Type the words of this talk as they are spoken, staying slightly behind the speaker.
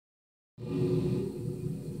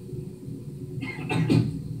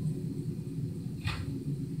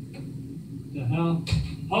hell?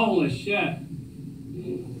 Holy shit.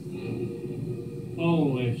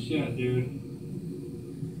 Holy shit, dude.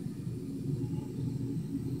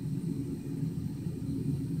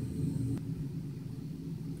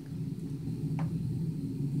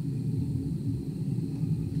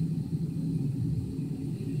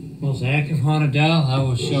 Most active haunted doll, I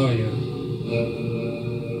will show you.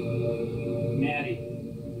 Mattie.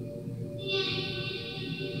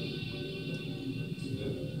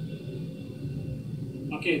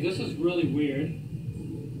 Okay, this is really weird.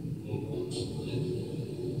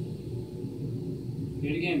 Do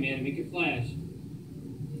it again, Mattie, make it flash.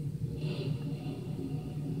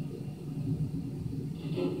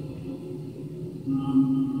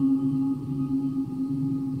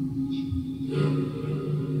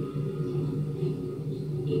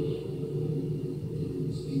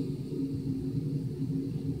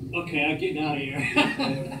 Okay, I'm getting out of here.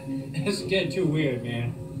 This is getting too weird,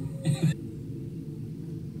 man.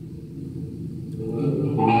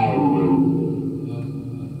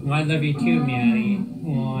 Well, I love you too, Mattie.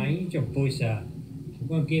 Aw, you're a busa. I'm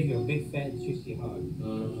gonna give you a big fat juicy hug.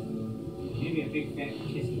 Give you a big fat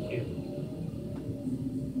kissy kiss.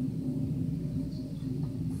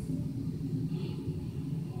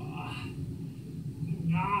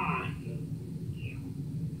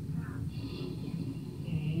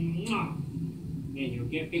 And you'll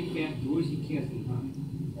get big fat juicy kisses, huh?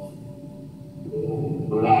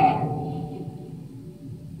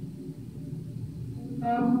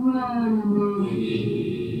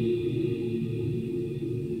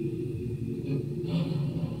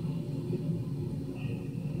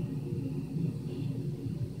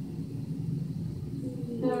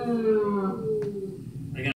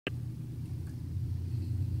 I got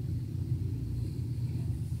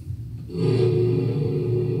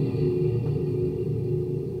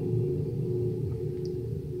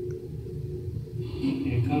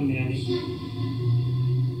Here, come, Mattie.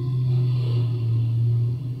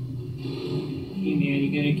 Hey, man, you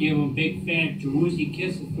gotta give him big fat juicy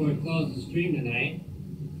kisses before he closes the stream tonight.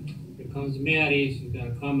 Here comes Mattie. She's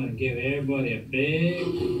gonna come and give everybody a big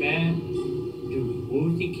fat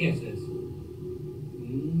juicy kisses.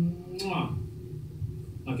 Mwah.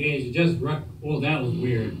 Okay, you just oh, that was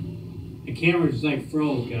weird. The camera just like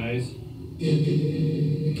froze, guys.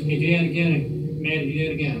 Hey, do that again, Mattie. Do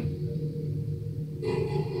that again.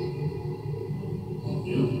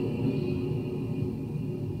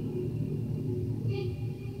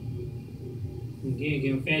 Okay,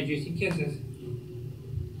 give him fat juicy kisses.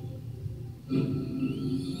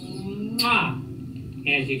 Mwah.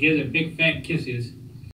 And she gives it big fat kisses.